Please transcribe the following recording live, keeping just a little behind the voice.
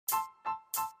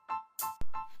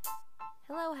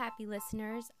happy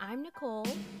listeners. I'm Nicole.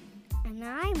 And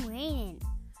I'm Wayne.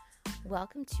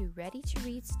 Welcome to Ready to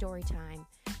Read Storytime,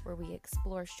 where we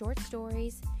explore short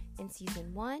stories in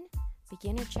Season 1,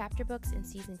 beginner chapter books in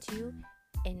Season 2,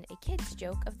 and a kid's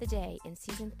joke of the day in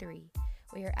Season 3.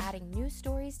 We are adding new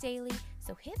stories daily,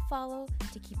 so hit follow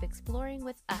to keep exploring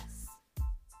with us.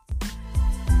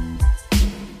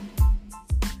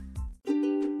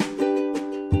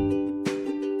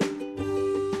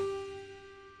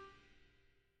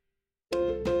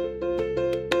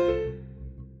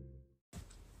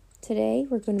 Today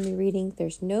we're going to be reading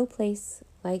There's No Place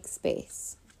Like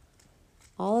Space,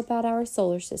 all about our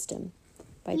solar system,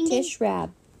 by Tish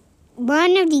Rabb.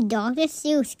 One of the Dr.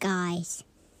 Seuss guys.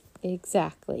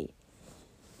 Exactly.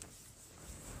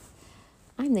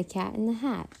 I'm the Cat in the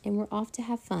Hat, and we're off to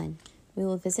have fun. We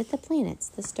will visit the planets,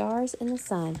 the stars, and the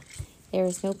sun. There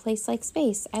is no place like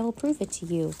space. I will prove it to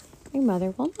you. Your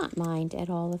mother will not mind at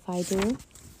all if I do.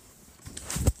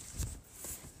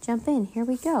 Jump in, here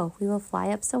we go. We will fly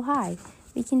up so high.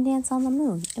 We can dance on the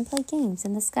moon and play games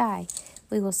in the sky.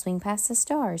 We will swing past the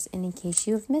stars, and in case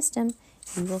you have missed them,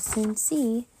 you will soon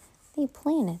see the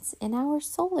planets in our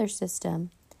solar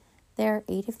system. There are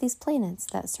 8 of these planets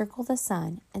that circle the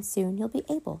sun, and soon you'll be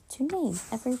able to name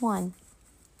every one.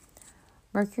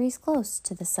 Mercury's close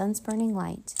to the sun's burning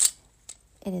light.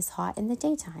 It is hot in the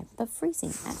daytime, but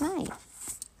freezing at night.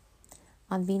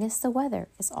 On Venus, the weather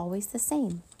is always the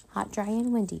same. Hot, dry,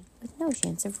 and windy, with no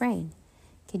chance of rain.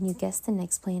 Can you guess the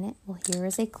next planet? Well, here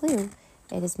is a clue.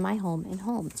 It is my home and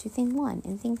home to thing 1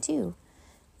 and thing 2.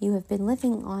 You have been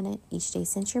living on it each day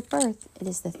since your birth. It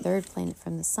is the 3rd planet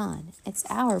from the sun. It's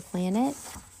our planet.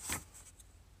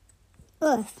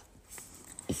 Earth.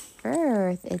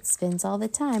 Earth. It spins all the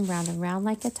time, round and round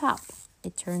like a top.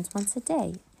 It turns once a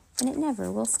day, and it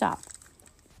never will stop.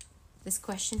 This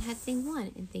question had thing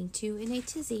 1 and thing 2 in a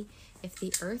tizzy. If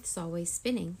the Earth's always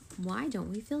spinning, why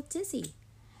don't we feel dizzy?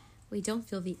 We don't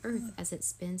feel the Earth as it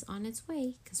spins on its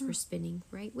way because we're spinning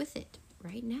right with it,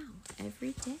 right now,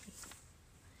 every day.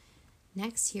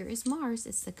 Next, here is Mars.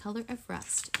 It's the color of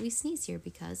rust. We sneeze here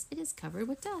because it is covered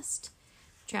with dust.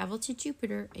 Travel to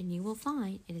Jupiter and you will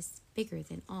find it is bigger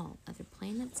than all other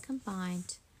planets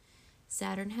combined.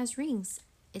 Saturn has rings.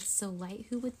 It's so light,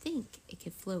 who would think it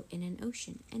could float in an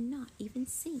ocean and not even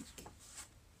sink?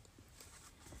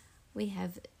 We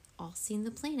have all seen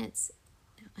the planets.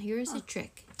 Here is a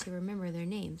trick to remember their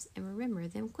names and remember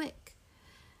them quick.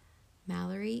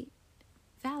 Valerie,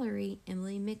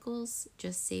 Emily Mickles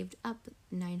just saved up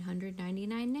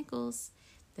 999 nickels.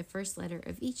 The first letter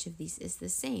of each of these is the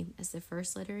same as the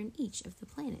first letter in each of the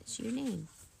planets you name.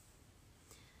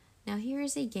 Now here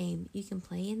is a game you can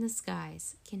play in the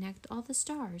skies. Connect all the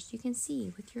stars you can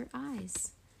see with your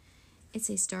eyes. It's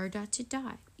a star dot to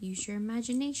dot. Use your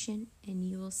imagination and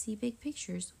you will see big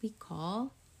pictures we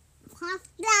call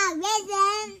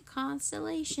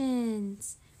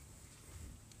constellations.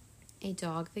 A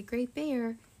dog, the great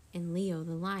bear, and Leo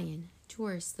the lion,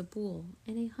 Taurus the bull,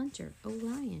 and a hunter,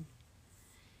 Orion.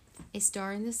 A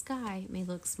star in the sky may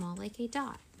look small like a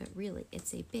dot, but really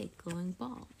it's a big glowing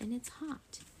ball and it's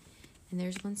hot. And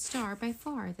there's one star by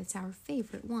far that's our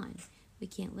favorite one. We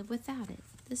can't live without it.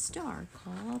 The star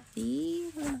called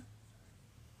the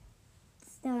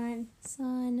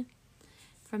sun.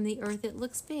 From the Earth it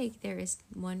looks big. There is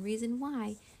one reason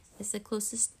why. It's the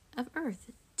closest to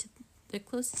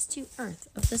Earth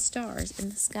of the stars in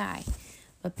the sky.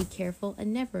 But be careful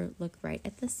and never look right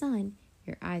at the sun.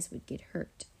 Your eyes would get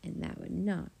hurt, and that would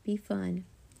not be fun.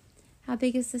 How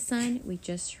big is the sun? We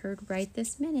just heard right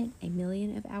this minute. 1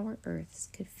 million of our Earths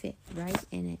could fit right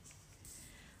in it.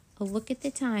 A look at the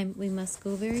time. We must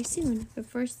go very soon, but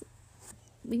first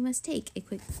we must take a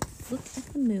quick look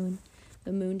at the moon.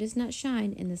 The moon does not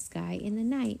shine in the sky in the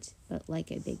night, but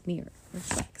like a big mirror,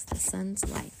 reflects the sun's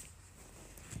light.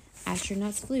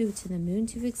 Astronauts flew to the moon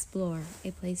to explore,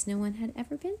 a place no one had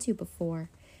ever been to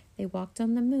before. They walked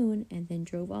on the moon and then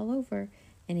drove all over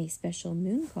in a special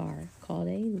moon car called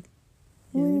a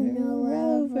lunar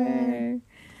rover.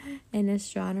 An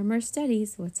astronomer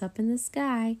studies what's up in the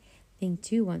sky. Thing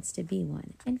 2 wants to be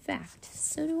one. In fact,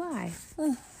 so do I.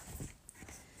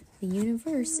 The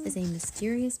universe is a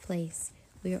mysterious place.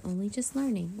 We are only just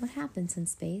learning what happens in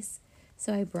space.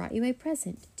 So I brought you a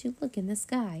present to look in the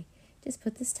sky. Just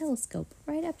put this telescope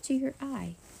right up to your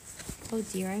eye. Oh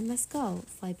dear, I must go.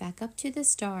 Fly back up to the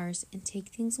stars and take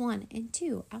things 1 and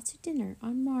 2 out to dinner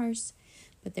on Mars.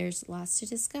 But there's lots to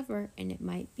discover, and it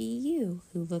might be you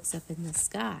who looks up in the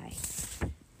sky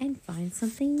and finds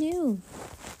something new.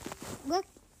 Look,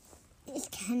 it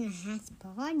kind of has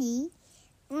body.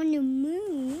 On the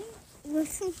moon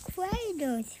with some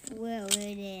craters where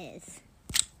it